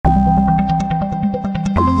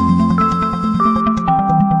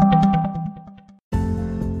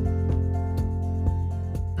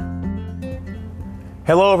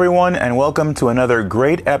Hello, everyone, and welcome to another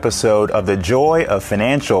great episode of the Joy of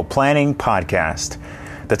Financial Planning podcast.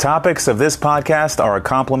 The topics of this podcast are a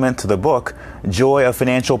complement to the book, Joy of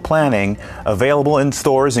Financial Planning, available in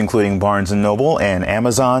stores including Barnes & Noble and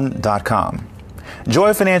Amazon.com. Joy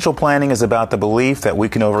of Financial Planning is about the belief that we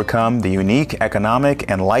can overcome the unique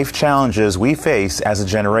economic and life challenges we face as a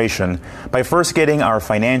generation by first getting our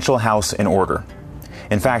financial house in order.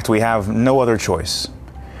 In fact, we have no other choice.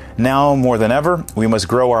 Now, more than ever, we must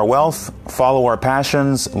grow our wealth, follow our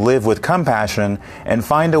passions, live with compassion, and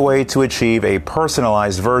find a way to achieve a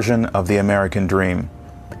personalized version of the American dream.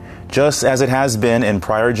 Just as it has been in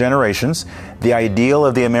prior generations, the ideal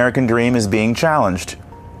of the American dream is being challenged,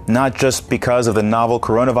 not just because of the novel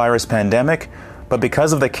coronavirus pandemic, but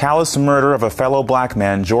because of the callous murder of a fellow black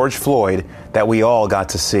man, George Floyd, that we all got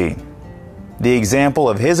to see. The example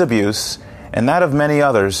of his abuse, and that of many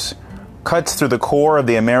others, cuts through the core of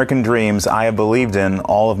the American dreams I have believed in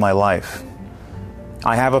all of my life.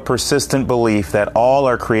 I have a persistent belief that all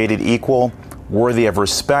are created equal, worthy of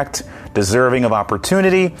respect, deserving of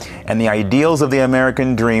opportunity, and the ideals of the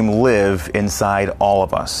American dream live inside all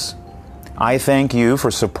of us. I thank you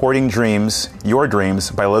for supporting your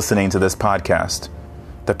dreams, by listening to this podcast.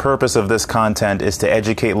 The purpose of this content is to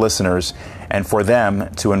educate listeners and for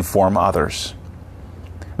them to inform others.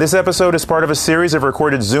 This episode is part of a series of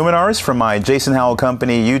recorded Zoominars from my Jason Howell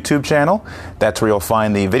Company YouTube channel. That's where you'll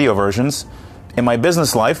find the video versions. In my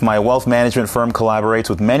business life, my wealth management firm collaborates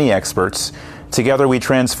with many experts. Together, we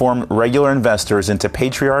transform regular investors into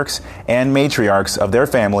patriarchs and matriarchs of their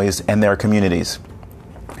families and their communities.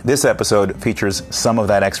 This episode features some of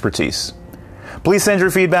that expertise. Please send your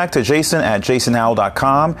feedback to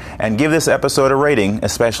jason@jasonhowell.com and give this episode a rating,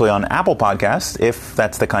 especially on Apple Podcasts, if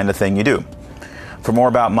that's the kind of thing you do. For more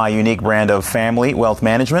about my unique brand of family wealth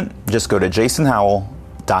management, just go to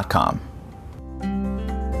jasonhowell.com.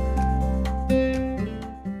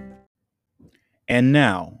 And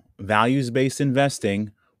now, values-based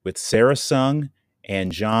investing with Sarah Sung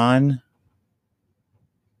and John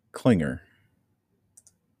Klinger.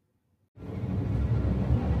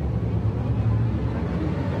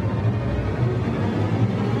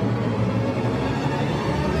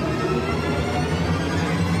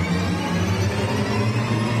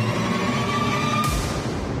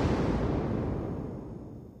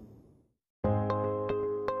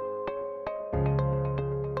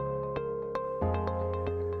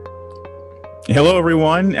 Hello,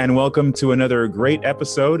 everyone, and welcome to another great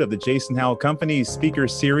episode of the Jason Howell Company Speaker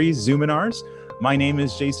Series, Zoominars. My name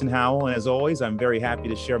is Jason Howell, and as always, I'm very happy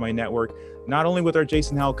to share my network, not only with our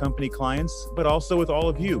Jason Howell Company clients, but also with all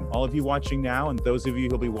of you watching now, and those of you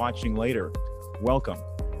who'll be watching later. Welcome.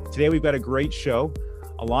 Today, we've got a great show.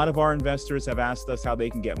 A lot of our investors have asked us how they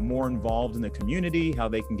can get more involved in the community, how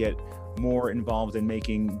they can get more involved in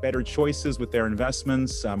making better choices with their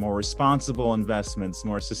investments, more responsible investments,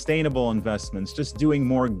 more sustainable investments, just doing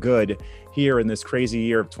more good here in this crazy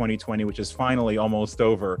year of 2020, which is finally almost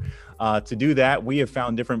over. To do that, we have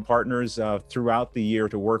found different partners throughout the year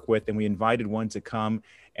to work with, and we invited one to come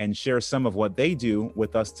and share some of what they do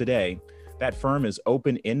with us today. That firm is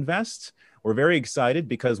Open Invest. We're very excited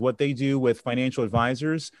because what they do with financial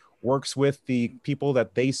advisors works with the people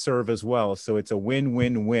that they serve as well. So it's a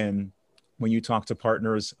win-win-win when you talk to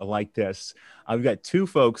partners like this. We've got two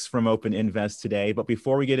folks from Open Invest today, but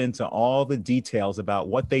before we get into all the details about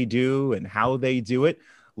what they do and how they do it,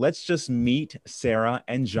 let's just meet Sarah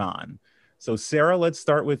and John. So Sarah, let's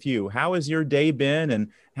start with you. How has your day been, and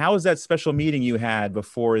how was that special meeting you had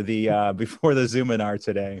before the Zoominar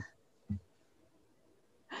today?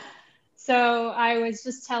 So I was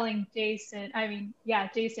just telling Jason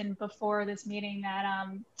before this meeting that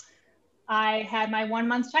I had my 1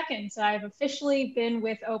 month check-in. So I've officially been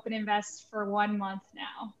with Open Invest for 1 month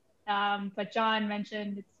now. But John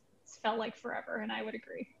mentioned it's felt like forever, and I would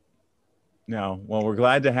agree. No, well, we're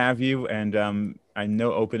glad to have you. And I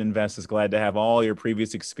know Open Invest is glad to have all your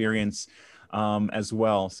previous experience as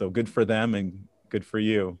well. So good for them and good for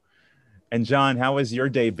you. And John, how has your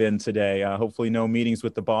day been today? Hopefully no meetings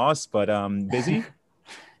with the boss, but busy?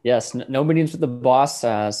 Yes, no meetings with the boss.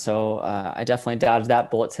 So I definitely dodged that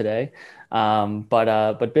bullet today.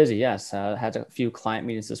 But busy, yes. Had a few client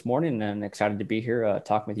meetings this morning and excited to be here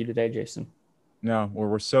talking with you today, Jason. No, well,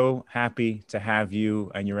 we're so happy to have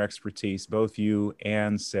you and your expertise, both you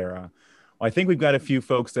and Sarah. Well, I think we've got a few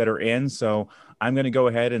folks that are in, so I'm going to go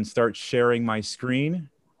ahead and start sharing my screen.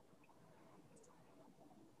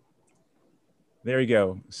 There you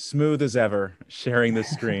go. Smooth as ever, sharing the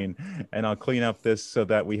screen. And I'll clean up this so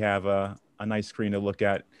that we have a nice screen to look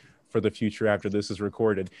at for the future after this is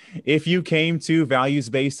recorded. If you came to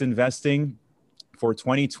values-based investing for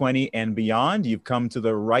 2020 and beyond. You've come to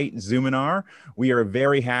the right Zoominar. We are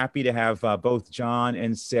very happy to have both John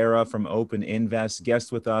and Sarah from Open Invest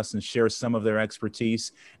guest with us and share some of their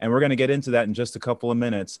expertise. And we're going to get into that in just a couple of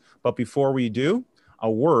minutes. But before we do,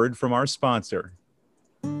 a word from our sponsor.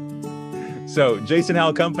 So Jason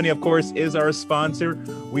Howell Company, of course, is our sponsor.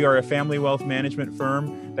 We are a family wealth management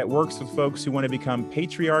firm that works with folks who want to become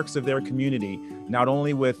patriarchs of their community, not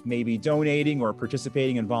only with maybe donating or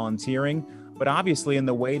participating in volunteering, but obviously in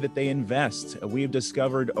the way that they invest. We have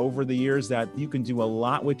discovered over the years that you can do a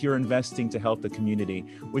lot with your investing to help the community,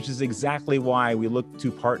 which is exactly why we look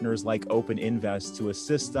to partners like Open Invest to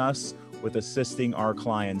assist us with assisting our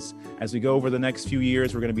clients. As we go over the next few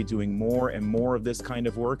years, we're going to be doing more and more of this kind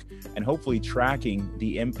of work and hopefully tracking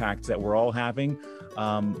the impacts that we're all having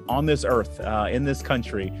on this earth, in this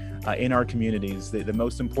country, in our communities. The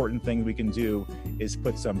most important thing we can do is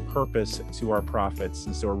put some purpose to our profits.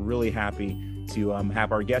 And so we're really happy to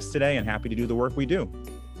have our guest today and happy to do the work we do.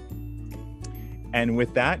 And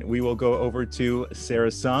with that, we will go over to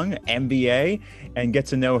Sarah Sung, MBA, and get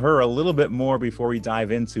to know her a little bit more before we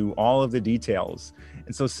dive into all of the details.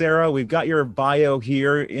 And so, Sarah, we've got your bio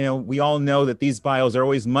here. You know, we all know that these bios are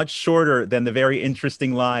always much shorter than the very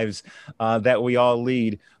interesting lives that we all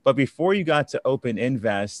lead. But before you got to Open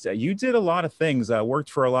Invest, you did a lot of things, worked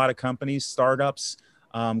for a lot of companies, startups,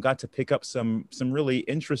 got to pick up some really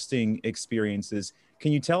interesting experiences.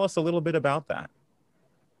 Can you tell us a little bit about that?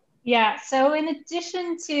 Yeah, so in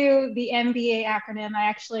addition to the MBA acronym, I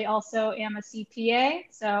actually also am a CPA.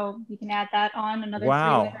 So you can add that on, another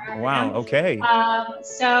Wow. Wow. Okay.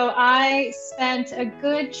 So I spent a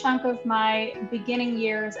good chunk of my beginning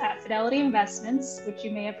years at Fidelity Investments, which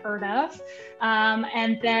you may have heard of,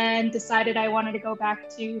 and then decided I wanted to go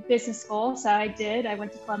back to business school. So I did. I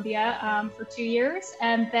went to Columbia for 2 years,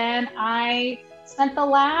 and then I spent the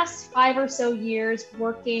last 5 or so years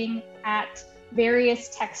working at various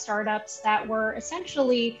tech startups that were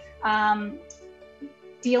essentially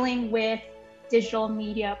dealing with digital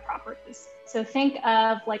media properties. So think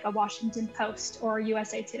of like a Washington Post or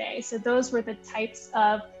USA Today. So those were the types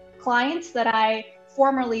of clients that I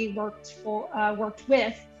formerly worked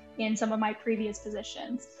with in some of my previous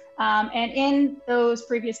positions. And in those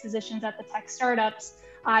previous positions at the tech startups,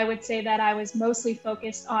 I would say that I was mostly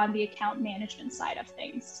focused on the account management side of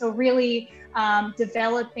things. So really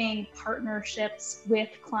developing partnerships with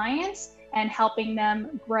clients and helping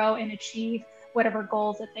them grow and achieve whatever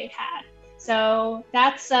goals that they had. So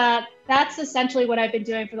that's essentially what I've been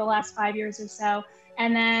doing for the last 5 years or so.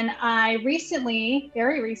 And then I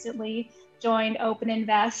very recently joined Open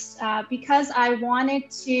Invest because I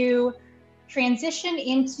wanted to transition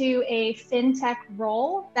into a fintech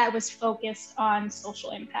role that was focused on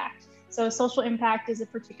social impact. So social impact is a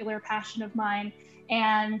particular passion of mine,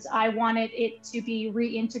 and I wanted it to be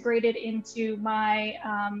reintegrated into my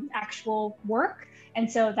actual work.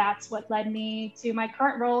 And so that's what led me to my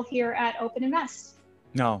current role here at Open Invest.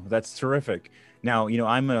 No, that's terrific. Now, you know,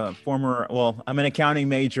 I'm an accounting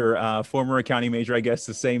major, former accounting major, I guess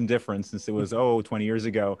the same difference since it was, 20 years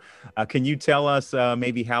ago. Can you tell us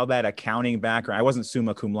maybe how that accounting background, I wasn't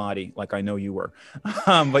summa cum laude, like I know you were,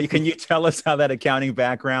 but can you tell us how that accounting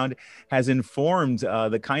background has informed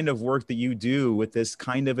the kind of work that you do with this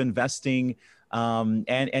kind of investing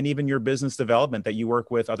and even your business development that you work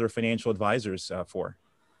with other financial advisors for?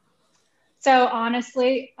 So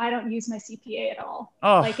honestly, I don't use my CPA at all.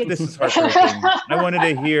 Oh, this is heartbreaking. I wanted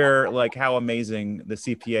to hear like how amazing the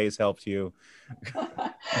CPA has helped you.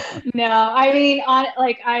 No, I mean,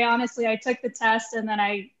 I took the test and then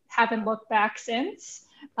I haven't looked back since.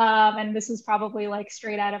 And this is probably like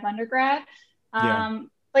straight out of undergrad.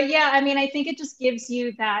 But yeah, I mean, I think it just gives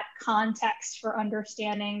you that context for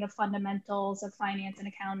understanding the fundamentals of finance and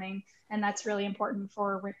accounting. And that's really important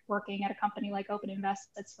for working at a company like Open Invest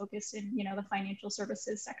that's focused in, the financial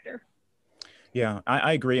services sector. Yeah,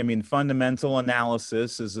 I agree. I mean, fundamental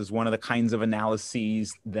analysis is one of the kinds of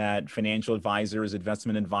analyses that financial advisors,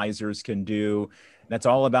 investment advisors can do. That's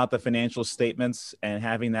all about the financial statements, and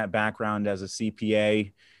having that background as a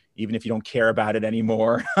CPA, even if you don't care about it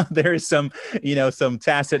anymore, there's some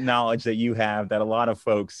tacit knowledge that you have that a lot of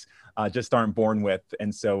folks just aren't born with.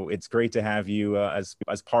 And so it's great to have you as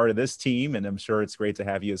part of this team. And I'm sure it's great to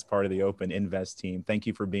have you as part of the Open Invest team. Thank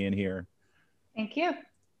you for being here. Thank you.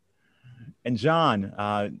 And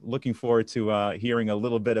John, looking forward to hearing a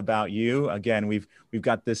little bit about you. Again, we've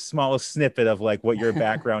got this small snippet of like what your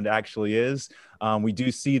background actually is. We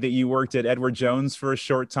do see that you worked at Edward Jones for a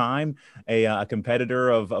short time, a competitor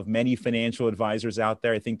of many financial advisors out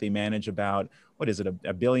there. I think they manage about, what is it,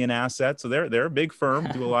 a billion assets. So they're a big firm,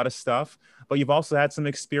 do a lot of stuff. But you've also had some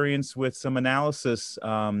experience with some analysis,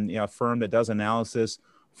 a firm that does analysis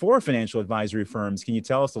for financial advisory firms. Can you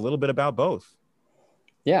tell us a little bit about both?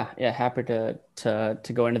 Yeah, happy to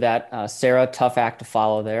go into that. Sarah, tough act to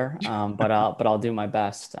follow there, but I'll do my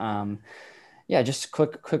best. Just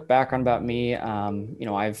quick background about me.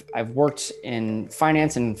 I've worked in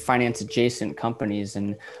finance and finance adjacent companies,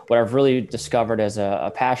 and what I've really discovered as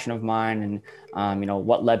a passion of mine, and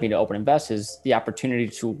what led me to Open Invest is the opportunity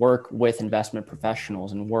to work with investment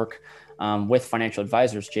professionals and work with financial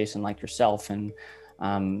advisors, Jason, like yourself, and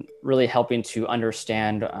really helping to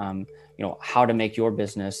understand how to make your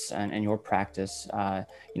business and your practice,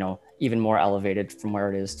 even more elevated from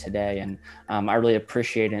where it is today. And I really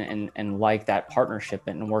appreciate and like that partnership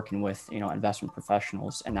and working with, investment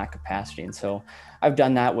professionals in that capacity. And so I've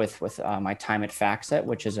done that with my time at FactSet,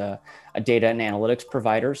 which is a data and analytics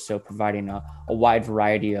provider. So providing a wide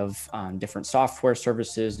variety of different software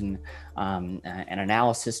services and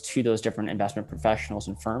analysis to those different investment professionals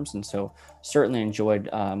and firms. And so certainly enjoyed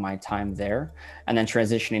my time there. And then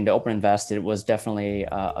transitioning to Open Invest, it was definitely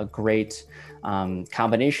a great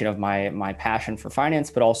combination of my passion for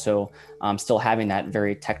finance, but also still having that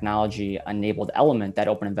very technology enabled element that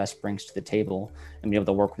Open Invest brings to the table and be able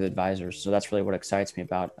to work with advisors. So that's really what excites me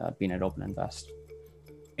about being at Open Invest.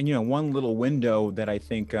 And, one little window that I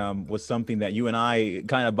think was something that you and I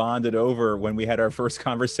kind of bonded over when we had our first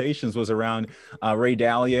conversations was around Ray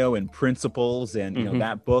Dalio and Principles and,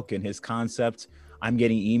 that book and his concept. I'm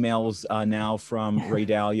getting emails now from Ray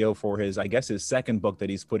Dalio for his second book that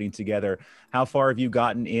he's putting together. How far have you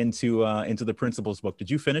gotten into the Principles book? Did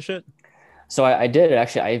you finish it? So I did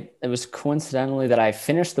actually. It was coincidentally that I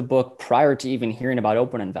finished the book prior to even hearing about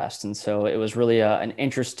Open Invest, and so it was really an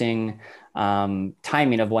interesting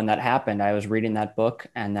timing of when that happened. I was reading that book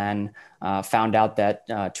and then found out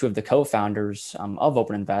that two of the co-founders of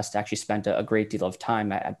Open Invest actually spent a great deal of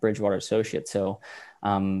time at Bridgewater Associates. So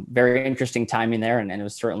very interesting timing there, and it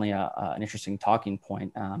was certainly an interesting talking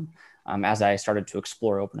point as I started to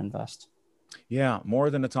explore Open Invest. Yeah, more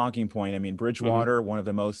than a talking point. I mean, Bridgewater, one of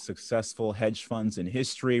the most successful hedge funds in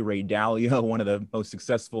history, Ray Dalio, one of the most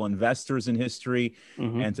successful investors in history.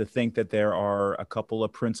 And to think that there are a couple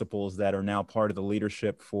of principles that are now part of the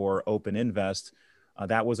leadership for Open Invest,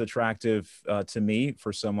 that was attractive to me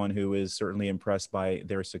for someone who is certainly impressed by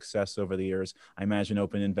their success over the years. I imagine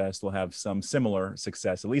Open Invest will have some similar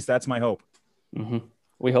success. At least that's my hope.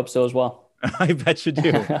 We hope so as well. I bet you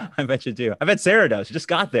do. I bet you do. I bet Sarah does. She just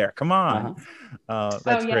got there. Come on.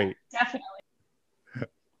 That's great. Definitely.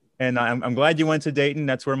 And I'm glad you went to Dayton.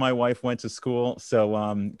 That's where my wife went to school. So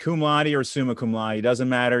cum laude or summa cum laude, doesn't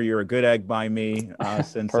matter. You're a good egg by me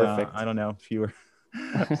since I don't know if you were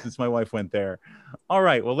since my wife went there. All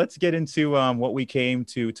right. Well, let's get into what we came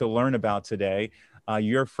to learn about today.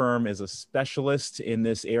 Your firm is a specialist in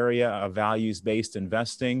this area of values-based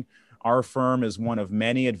investing. Our firm is one of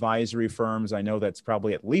many advisory firms I know that's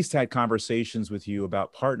probably at least had conversations with you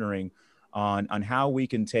about partnering on how we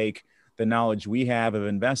can take the knowledge we have of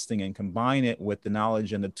investing and combine it with the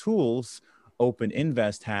knowledge and the tools Open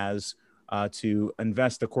Invest has to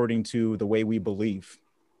invest according to the way we believe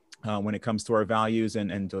when it comes to our values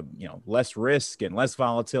and less risk and less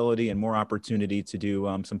volatility and more opportunity to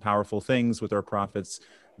do some powerful things with our profits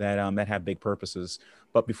that have big purposes.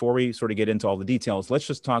 But before we sort of get into all the details, let's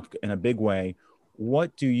just talk in a big way.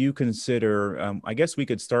 What do you consider, I guess we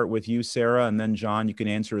could start with you, Sarah, and then John, you can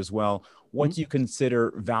answer as well. What do you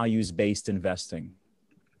consider values-based investing?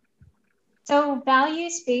 So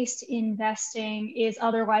values-based investing is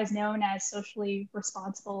otherwise known as socially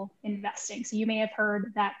responsible investing. So you may have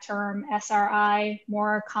heard that term SRI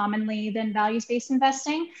more commonly than values-based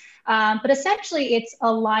investing. But essentially, it's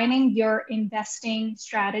aligning your investing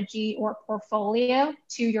strategy or portfolio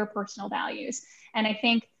to your personal values. And I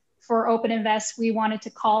think for Open Invest, we wanted to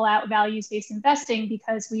call out values-based investing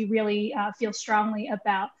because we really feel strongly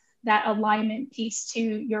about that alignment piece to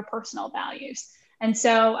your personal values. And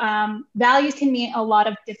so values can mean a lot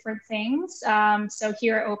of different things. So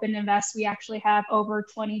here at Open Invest, we actually have over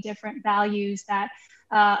 20 different values that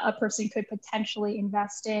a person could potentially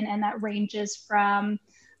invest in. And that ranges from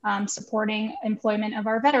supporting employment of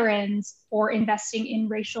our veterans, or investing in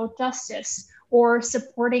racial justice, or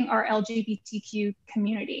supporting our LGBTQ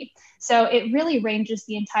community. So it really ranges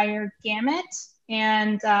the entire gamut.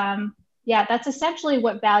 And yeah, that's essentially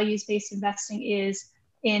what values-based investing is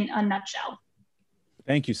in a nutshell.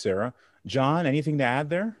 Thank you, Sarah. John, anything to add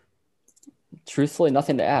there? Truthfully,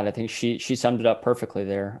 nothing to add. I think she summed it up perfectly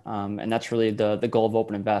there, and that's really the goal of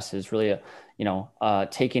Open Invest is really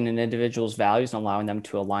taking an individual's values and allowing them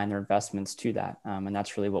to align their investments to that, and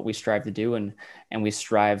that's really what we strive to do, and we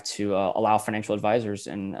strive to allow financial advisors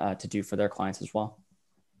and to do for their clients as well.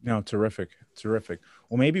 No, terrific.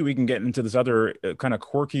 Well, maybe we can get into this other kind of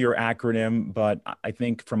quirkier acronym, but I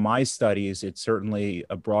think from my studies, it's certainly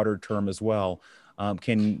a broader term as well.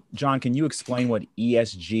 John, can you explain what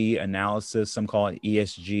ESG analysis, some call it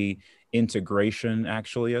ESG integration,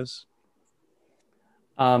 actually is?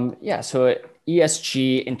 So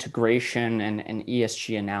ESG integration and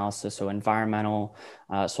ESG analysis, so environmental,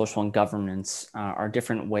 social, and governance are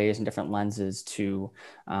different ways and different lenses to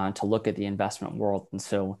look at the investment world. And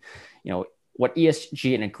so, what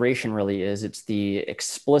ESG integration really is, it's the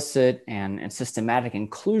explicit and systematic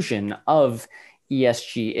inclusion of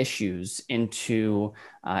ESG issues into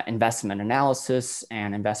investment analysis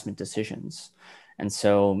and investment decisions. And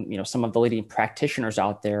so, some of the leading practitioners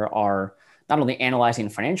out there are not only analyzing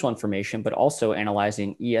financial information, but also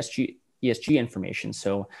analyzing ESG information.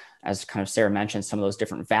 So as kind of Sarah mentioned, some of those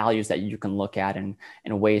different values that you can look at and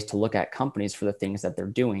ways to look at companies for the things that they're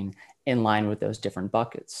doing in line with those different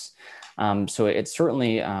buckets. So it's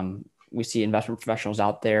certainly, we see investment professionals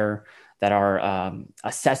out there that are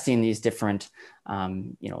assessing these different,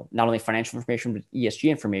 not only financial information, but ESG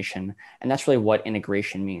information. And that's really what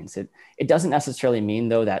integration means. It doesn't necessarily mean,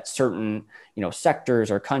 though, that certain,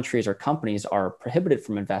 sectors or countries or companies are prohibited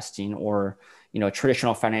from investing, or,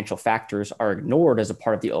 traditional financial factors are ignored as a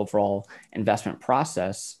part of the overall investment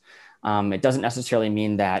process. It doesn't necessarily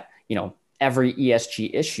mean that, every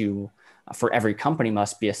ESG issue for every company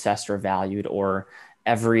must be assessed or valued, or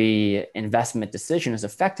every investment decision is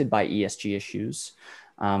affected by ESG issues.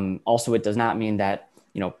 Also, it does not mean that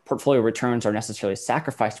portfolio returns are necessarily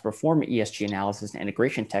sacrificed to perform ESG analysis and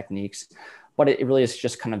integration techniques, but it really is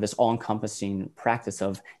just kind of this all-encompassing practice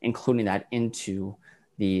of including that into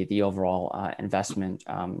the overall investment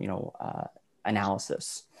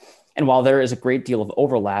analysis. And while there is a great deal of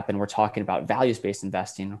overlap, and we're talking about values-based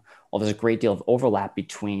investing, while there's a great deal of overlap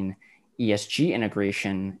between ESG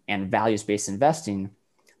integration and values-based investing,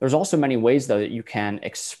 there's also many ways, though, that you can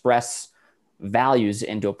express values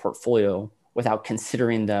into a portfolio without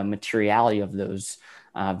considering the materiality of those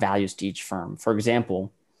values to each firm. For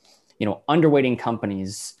example, underweighting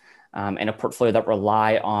companies in a portfolio that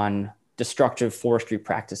rely on destructive forestry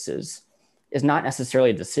practices is not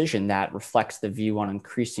necessarily a decision that reflects the view on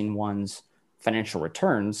increasing one's financial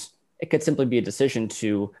returns. It could simply be a decision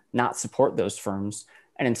to not support those firms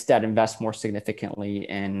and instead invest more significantly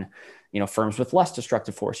in, firms with less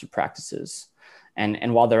destructive forestry practices.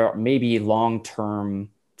 And while there may be long-term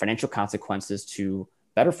financial consequences to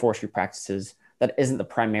better forestry practices, that isn't the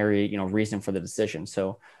primary, reason for the decision.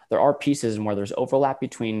 So there are pieces where there's overlap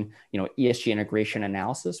between, ESG integration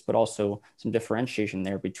analysis, but also some differentiation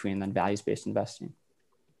there between then values-based investing.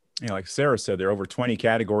 Like Sarah said, there are over 20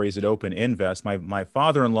 categories at Open Invest. My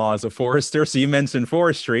father-in-law is a forester, so you mentioned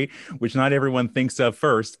forestry, which not everyone thinks of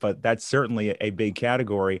first, but that's certainly a big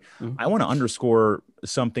category. Mm-hmm. I want to underscore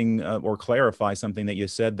something or clarify something that you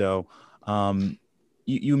said, though.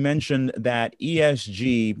 You mentioned that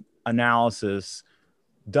ESG analysis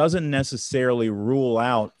doesn't necessarily rule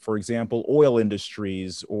out, for example, oil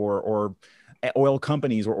industries or oil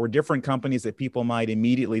companies or different companies that people might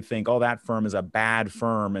immediately think, oh, that firm is a bad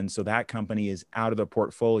firm, and so that company is out of the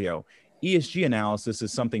portfolio. ESG analysis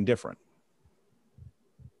is something different.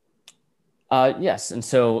 Yes. And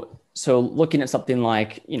so looking at something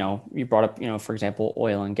like, you brought up, for example,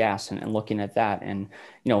 oil and gas and looking at that. And,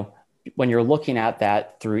 when you're looking at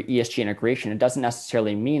that through ESG integration, it doesn't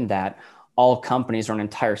necessarily mean that all companies or an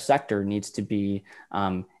entire sector needs to be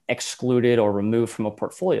excluded or removed from a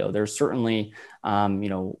portfolio. There's certainly,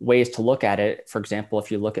 ways to look at it. For example, if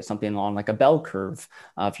you look at something along like a bell curve,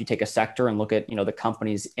 if you take a sector and look at, the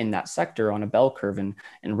companies in that sector on a bell curve and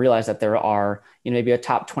realize that there are, maybe a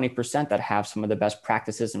top 20% that have some of the best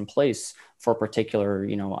practices in place for a particular,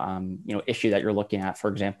 issue that you're looking at, for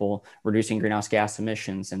example, reducing greenhouse gas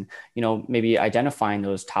emissions and, maybe identifying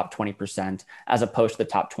those top 20% as opposed to the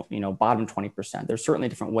top, bottom 20%. There's certainly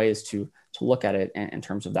different ways to look at it in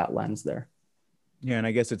terms of that lens there. Yeah. And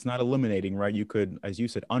I guess it's not eliminating, right? You could, as you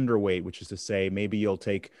said, underweight, which is to say, maybe you'll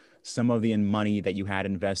take some of the money that you had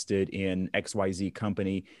invested in XYZ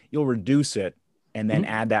company, you'll reduce it and then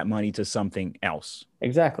add that money to something else.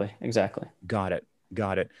 Exactly. Got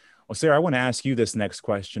it. Well, Sarah, I want to ask you this next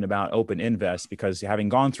question about Open Invest, because having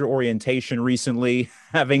gone through orientation recently,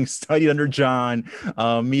 having studied under John,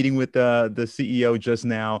 meeting with the CEO just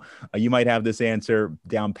now, you might have this answer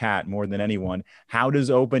down pat more than anyone. How does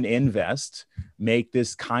Open Invest make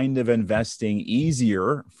this kind of investing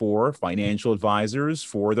easier for financial advisors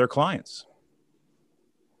for their clients?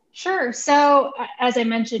 Sure. So as I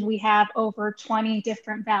mentioned, we have over 20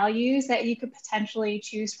 different values that you could potentially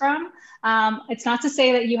choose from. It's not to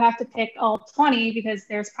say that you have to pick all 20, because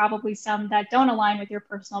there's probably some that don't align with your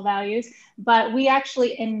personal values, but we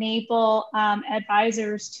actually enable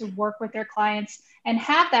advisors to work with their clients and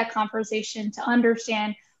have that conversation to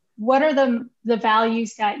understand what are the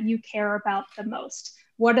values that you care about the most.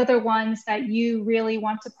 What are the ones that you really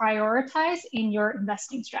want to prioritize in your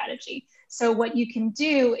investing strategy? So what you can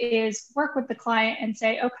do is work with the client and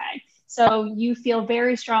say, okay, so you feel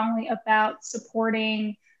very strongly about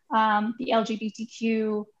supporting the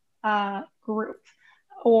LGBTQ group,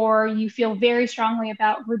 or you feel very strongly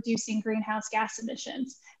about reducing greenhouse gas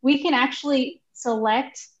emissions. We can actually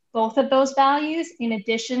select both of those values in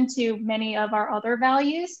addition to many of our other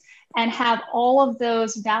values, and have all of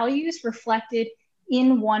those values reflected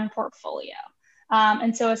in one portfolio.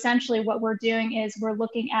 And so essentially what we're doing is we're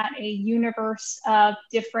looking at a universe of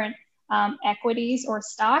different equities or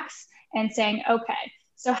stocks and saying, okay,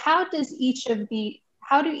 so how do each of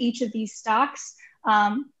these stocks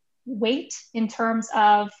weight in terms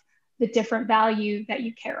of the different value that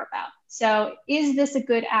you care about? So is this a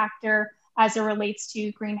good actor as it relates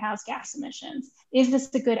to greenhouse gas emissions? Is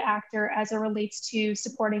this a good actor as it relates to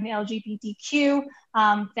supporting the LGBTQ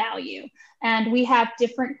value? And we have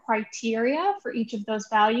different criteria for each of those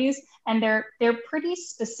values, and they're pretty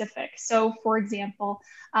specific. So for example,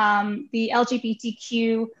 the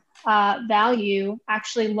LGBTQ value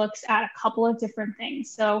actually looks at a couple of different things.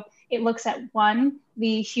 So it looks at, one,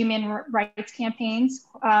 the Human Rights Campaign's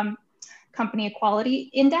Company Equality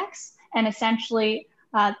Index, and essentially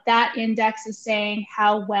that index is saying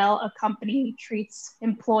how well a company treats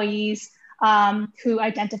employees who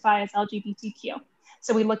identify as LGBTQ.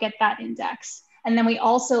 So we look at that index. And then we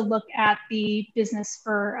also look at the Business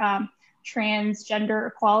for Transgender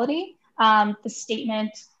Equality, the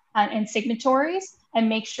statement and signatories, and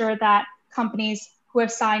make sure that companies who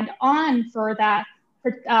have signed on for that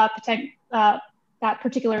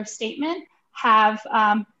particular statement have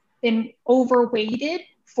been overweighted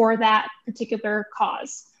for that particular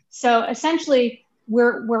cause. So essentially,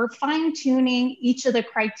 we're fine-tuning each of the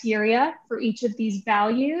criteria for each of these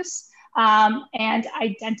values, and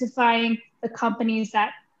identifying the companies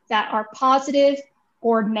that are positive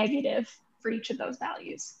or negative for each of those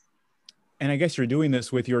values. And I guess you're doing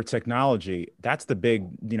this with your technology. That's the big,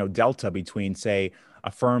 delta between, say, a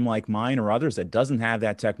firm like mine or others that doesn't have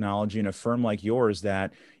that technology, and a firm like yours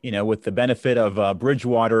that, with the benefit of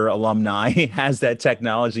Bridgewater alumni, has that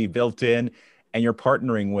technology built in, and you're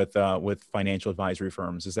partnering with financial advisory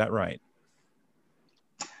firms. Is that right?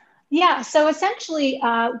 Yeah, so essentially,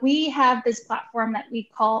 we have this platform that we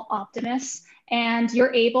call Optimus, and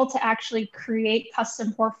you're able to actually create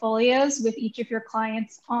custom portfolios with each of your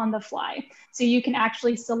clients on the fly. So you can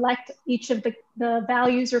actually select each of the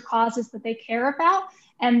values or causes that they care about,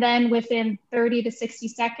 and then within 30 to 60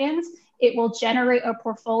 seconds, it will generate a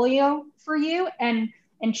portfolio for you and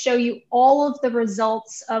show you all of the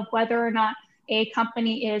results of whether or not a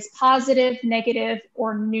company is positive, negative,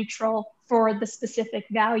 or neutral for the specific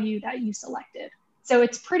value that you selected. So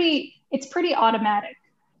it's pretty automatic.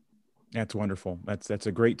 That's wonderful. That's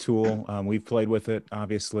a great tool. We've played with it,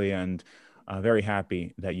 obviously, and very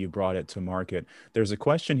happy that you brought it to market. There's a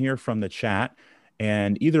question here from the chat,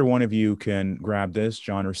 and either one of you can grab this,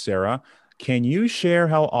 John or Sarah. Can you share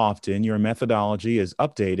how often your methodology is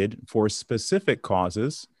updated for specific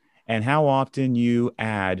causes, and how often you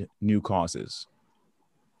add new causes?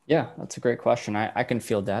 Yeah, that's a great question. I can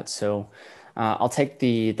field that. So I'll take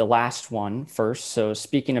the last one first. So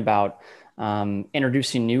speaking about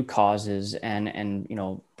introducing new causes and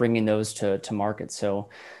bringing those to market. So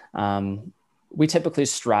we typically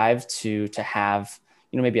strive to have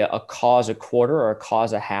maybe a cause a quarter or a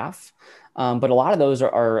cause a half, but a lot of those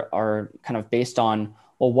are kind of based on,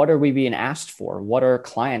 well, what are we being asked for? What are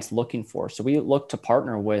clients looking for? So we look to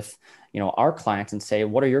partner with our clients and say,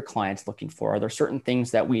 what are your clients looking for? Are there certain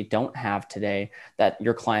things that we don't have today that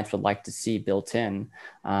your clients would like to see built in,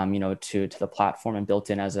 to the platform and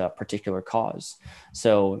built in as a particular cause?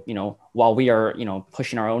 So, while we are,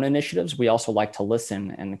 pushing our own initiatives, we also like to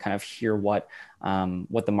listen and kind of hear what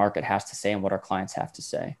the market has to say and what our clients have to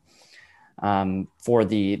say. For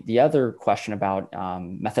the other question about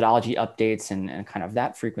methodology updates and kind of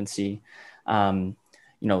that frequency,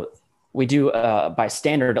 We do, by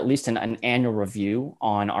standard, at least an annual review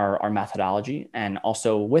on our methodology. And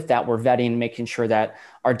also with that, we're vetting, making sure that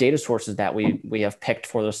our data sources that we have picked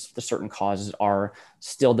for the certain causes are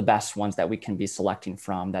still the best ones that we can be selecting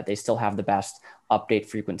from, that they still have the best update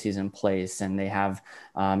frequencies in place, and they have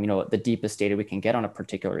the deepest data we can get on a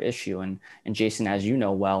particular issue. And Jason, as you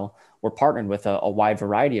know well, we're partnered with a wide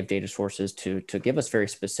variety of data sources to give us very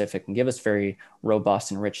specific and give us very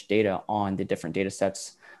robust and rich data on the different data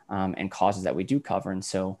sets and causes that we do cover. And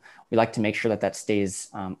so we like to make sure that that stays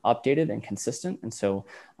updated and consistent. And so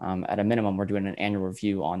at a minimum, we're doing an annual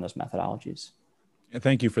review on those methodologies.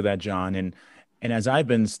 Thank you for that, John. And as I've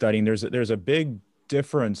been studying, there's a big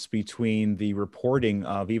difference between the reporting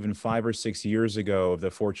of even 5 or 6 years ago of the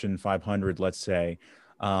Fortune 500, let's say,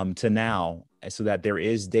 to now, so that there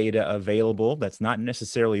is data available that's not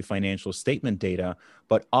necessarily financial statement data,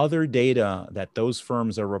 but other data that those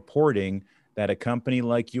firms are reporting that a company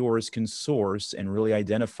like yours can source and really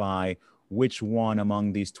identify which one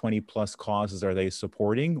among these 20 plus causes are they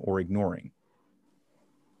supporting or ignoring.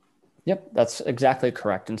 Yep, that's exactly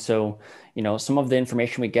correct. And so, some of the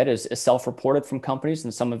information we get is self-reported from companies,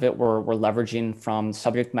 and some of it we're leveraging from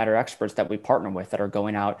subject matter experts that we partner with that are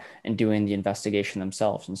going out and doing the investigation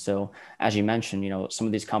themselves. And so, as you mentioned, some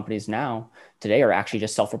of these companies now today are actually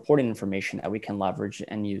just self-reporting information that we can leverage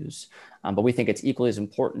and use. But we think it's equally as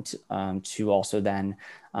important to also then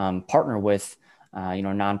partner with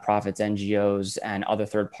nonprofits, NGOs, and other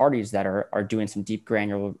third parties that are doing some deep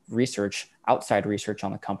granular research, outside research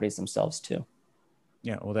on the companies themselves too.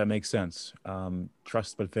 Yeah, well, that makes sense.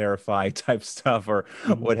 Trust but verify type stuff, or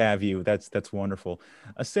what have you. That's wonderful.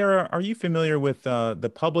 Sarah, are you familiar with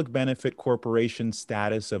the public benefit corporation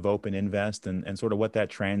status of Open Invest and sort of what that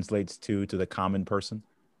translates to the common person?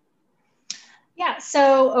 Yeah,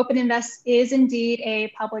 so Open Invest is indeed a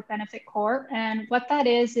public benefit corp. And what that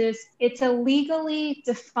is it's a legally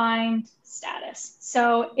defined status.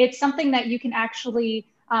 So it's something that you can actually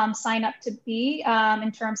sign up to be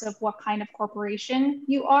in terms of what kind of corporation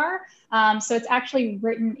you are. So it's actually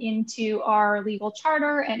written into our legal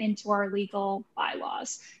charter and into our legal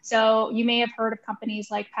bylaws. So you may have heard of companies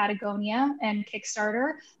like Patagonia and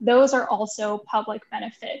Kickstarter. Those are also public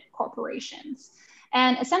benefit corporations.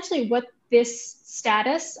 And essentially what this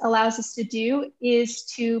status allows us to do is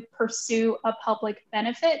to pursue a public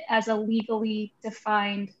benefit as a legally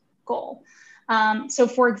defined goal. So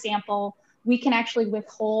for example, we can actually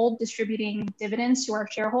withhold distributing dividends to our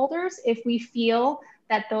shareholders if we feel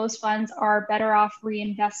that those funds are better off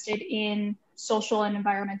reinvested in social and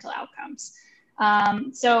environmental outcomes.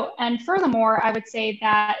 And furthermore, I would say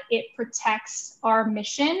that it protects our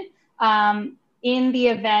mission in the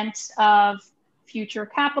event of future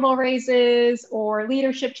capital raises or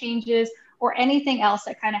leadership changes or anything else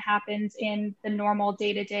that kind of happens in the normal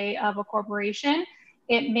day-to-day of a corporation.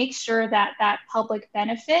 It makes sure that that public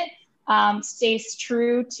benefit stays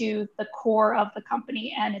true to the core of the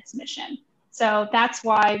company and its mission. So that's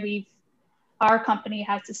why our company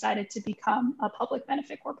has decided to become a public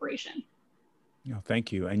benefit corporation. Oh,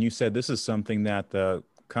 thank you. And you said this is something that the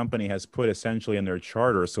company has put essentially in their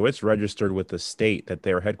charter, so it's registered with the state that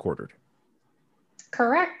they're headquartered.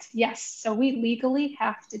 Correct. Yes. So we legally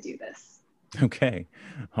have to do this. Okay.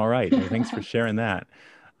 All right. Well, thanks for sharing that.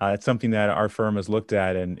 It's something that our firm has looked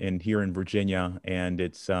at and here in Virginia, and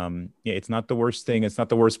it's not the worst thing. It's not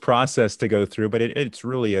the worst process to go through, but it's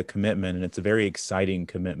really a commitment, and it's a very exciting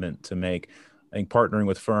commitment to make. I think partnering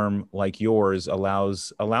with a firm like yours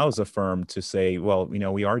allows a firm to say, well,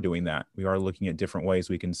 we are doing that. We are looking at different ways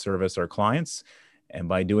we can service our clients, and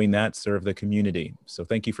by doing that, serve the community. So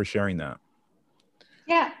thank you for sharing that.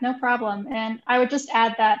 Yeah, no problem. And I would just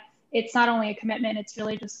add that it's not only a commitment, it's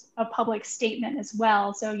really just a public statement as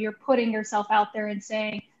well. So you're putting yourself out there and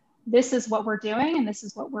saying, this is what we're doing and this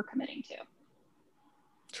is what we're committing to.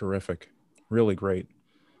 Terrific. Really great.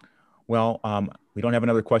 Well, we don't have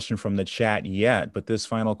another question from the chat yet, but this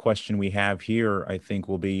final question we have here, I think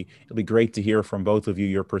it'll be great to hear from both of you,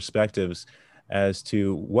 your perspectives as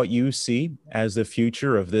to what you see as the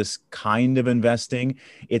future of this kind of investing.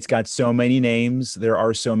 It's got so many names. There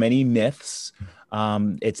are so many myths.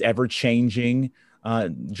 It's ever changing.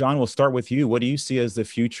 John, we'll start with you. What do you see as the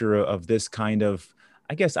future of this kind of,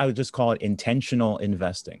 I guess I would just call it intentional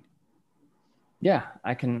investing? Yeah,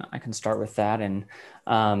 I can start with that. And,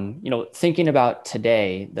 thinking about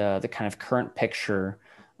today, the kind of current picture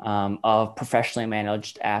of professionally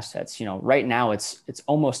managed assets, right now it's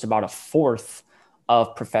almost about a fourth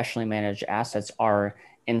of professionally managed assets are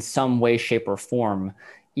in some way, shape, or form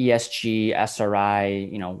ESG, SRI,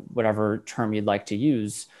 whatever term you'd like to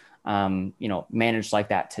use, managed like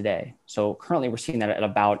that today. So currently we're seeing that at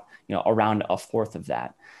about, around a fourth of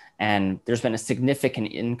that. And there's been a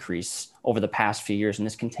significant increase over the past few years, and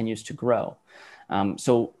this continues to grow.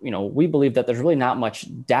 So we believe that there's really not much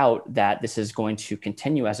doubt that this is going to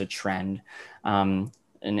continue as a trend.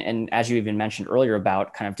 And as you even mentioned earlier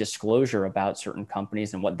about kind of disclosure about certain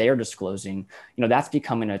companies and what they're disclosing, that's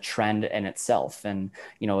becoming a trend in itself. And,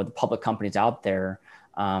 the public companies out there,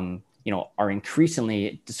 are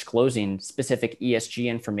increasingly disclosing specific ESG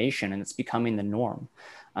information, and it's becoming the norm.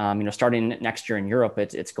 Starting next year in Europe,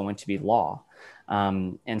 it's going to be law.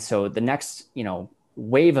 And so the next,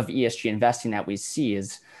 wave of ESG investing that we see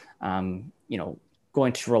is,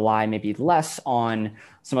 going to rely maybe less on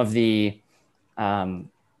some of the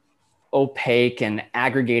opaque and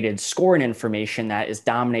aggregated scoring information that is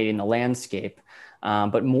dominating the landscape,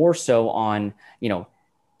 but more so on,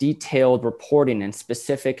 detailed reporting and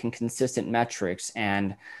specific and consistent metrics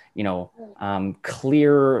and,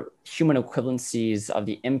 clear human equivalencies of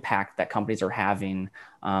the impact that companies are having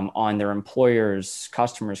on their employers,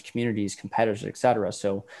 customers, communities, competitors, et cetera.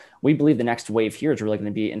 So we believe the next wave here is really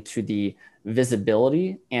going to be into the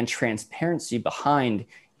visibility and transparency behind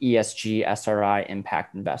ESG, SRI,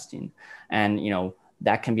 impact investing. And,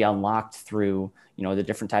 that can be unlocked through, the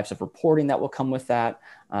different types of reporting that will come with that,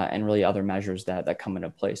 and really other measures that come into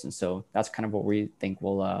place. And so that's kind of what we think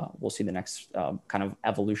we'll see the next kind of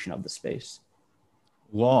evolution of the space.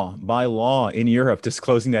 By law in Europe,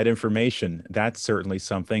 disclosing that information, that's certainly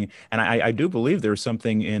something. And I do believe there's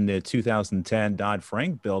something in the 2010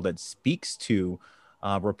 Dodd-Frank bill that speaks to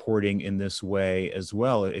reporting in this way as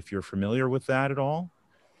well. If you're familiar with that at all?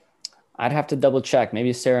 I'd have to double check.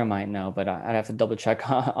 Maybe Sarah might know, but I'd have to double check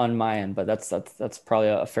on my end. But that's probably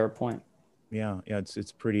a fair point. Yeah,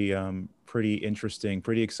 it's pretty interesting,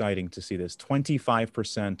 pretty exciting to see this.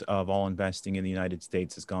 25% of all investing in the United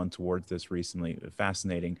States has gone towards this recently.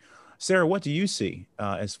 Fascinating. Sarah, what do you see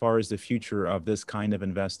as far as the future of this kind of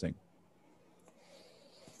investing?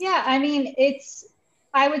 Yeah, I mean,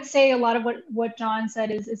 I would say a lot of what John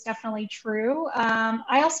said is definitely true.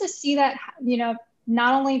 I also see that,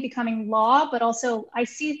 not only becoming law, but also I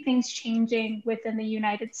see things changing within the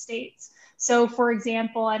United States. So for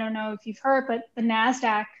example, I don't know if you've heard, but the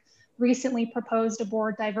NASDAQ recently proposed a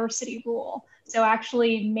board diversity rule. So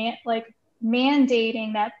actually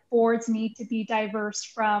mandating that boards need to be diverse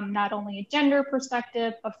from not only a gender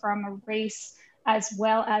perspective, but from a race as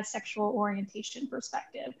well as sexual orientation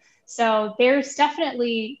perspective. So there's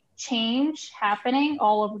definitely change happening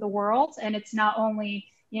all over the world. And it's not only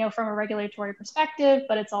from a regulatory perspective,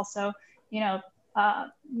 but it's also, the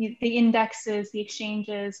indexes, the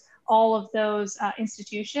exchanges, all of those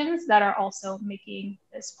institutions that are also making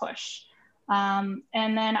this push. And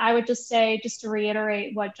then I would just say, just to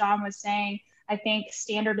reiterate what John was saying, I think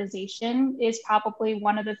standardization is probably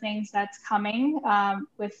one of the things that's coming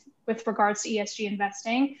with regards to ESG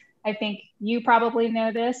investing. I think you probably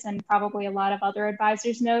know this, and probably a lot of other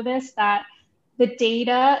advisors know this, that the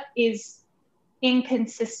data is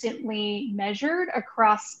inconsistently measured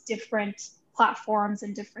across different platforms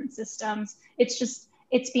and different systems.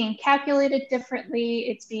 It's being calculated differently,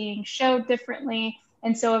 it's being showed differently.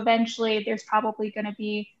 And so eventually there's probably going to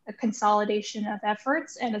be a consolidation of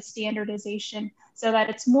efforts and a standardization so that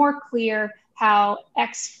it's more clear how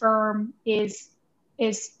X firm is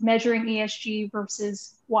measuring ESG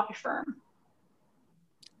versus Y firm.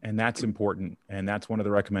 And that's important. And that's one of the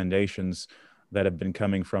recommendations that have been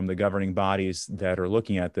coming from the governing bodies that are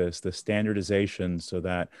looking at this, the standardization, so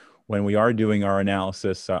that when we are doing our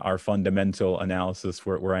analysis, our fundamental analysis,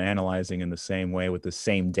 we're analyzing in the same way with the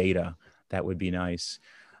same data. That would be nice.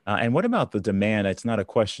 And what about the demand? It's not a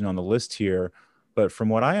question on the list here, but from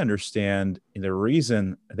what I understand, the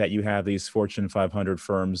reason that you have these Fortune 500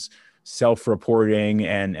 firms self-reporting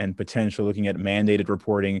and potentially looking at mandated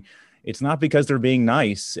reporting, it's not because they're being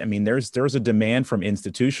nice. I mean, there's a demand from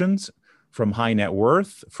institutions, from high net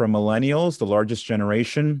worth, from millennials, the largest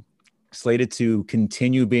generation, slated to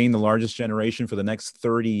continue being the largest generation for the next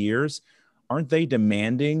 30 years. Aren't they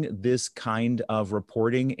demanding this kind of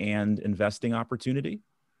reporting and investing opportunity?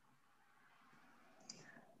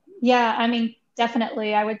 Yeah, I mean,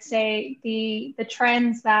 definitely. I would say the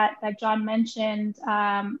trends that John mentioned,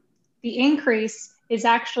 the increase is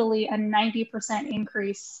actually a 90%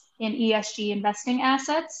 increase in ESG investing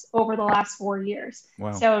assets over the last 4 years.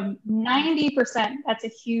 Wow. So 90%, that's a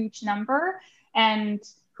huge number. And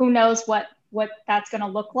who knows what that's going to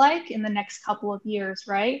look like in the next couple of years,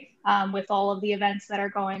 right? With all of the events that are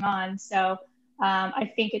going on. So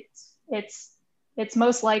I think it's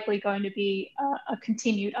most likely going to be a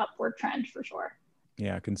continued upward trend for sure.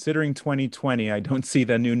 Yeah, considering 2020, I don't see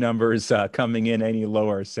the new numbers coming in any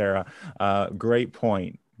lower, Sarah. Great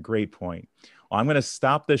point. Great point. Well, I'm going to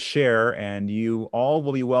stop the share, and you all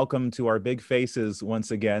will be welcome to our big faces once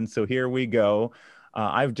again. So here we go.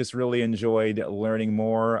 I've just really enjoyed learning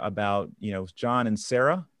more about, John and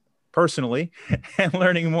Sarah personally, and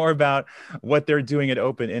learning more about what they're doing at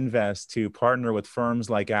Open Invest to partner with firms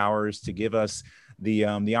like ours to give us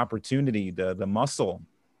the opportunity, the muscle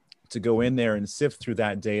to go in there and sift through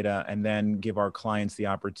that data and then give our clients the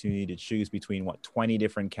opportunity to choose between 20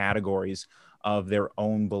 different categories of their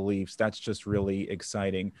own beliefs. That's just really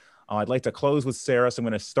exciting. I'd like to close with Sarah. So I'm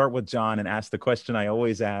going to start with John and ask the question I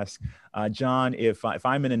always ask. John, if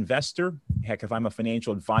I'm an investor, heck, if I'm a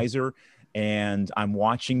financial advisor and I'm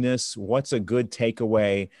watching this, what's a good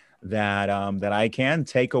takeaway that I can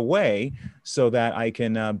take away so that I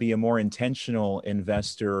can be a more intentional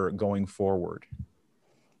investor going forward?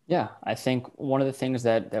 Yeah, I think one of the things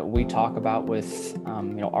that we talk about with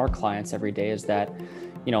our clients every day is that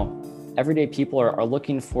everyday people are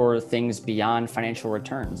looking for things beyond financial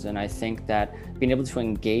returns, and I think that being able to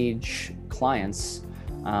engage clients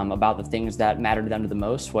about the things that matter to them the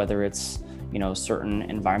most, whether it's certain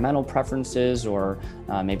environmental preferences or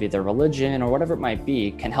maybe their religion or whatever it might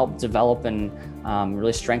be, can help develop and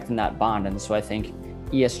really strengthen that bond. And so I think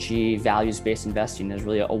ESG, values-based investing, is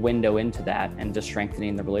really a window into that and just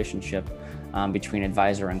strengthening the relationship between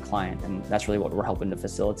advisor and client. And that's really what we're helping to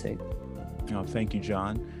facilitate. Oh, thank you,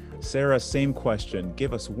 John. Sarah, same question.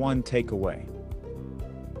 Give us one takeaway.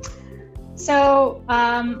 So,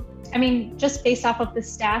 just based off of the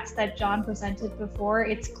stats that John presented before,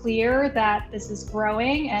 it's clear that this is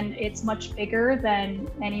growing and it's much bigger than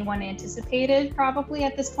anyone anticipated probably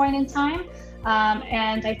at this point in time.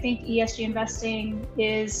 And I think ESG investing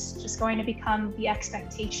is just going to become the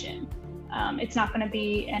expectation. It's not going to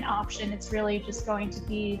be an option. It's really just going to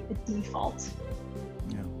be the default.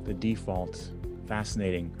 Yeah, the default.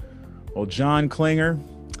 Fascinating. Well, John Klinger,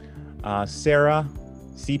 Sarah,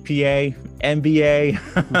 CPA,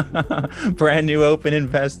 MBA, brand new Open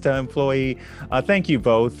Invest employee. Thank you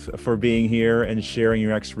both for being here and sharing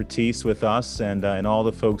your expertise with us and all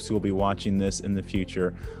the folks who will be watching this in the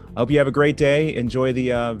future. I hope you have a great day. Enjoy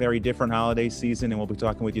the very different holiday season, and we'll be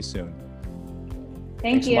talking with you soon.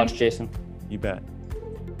 Thanks so much, Jason. You bet.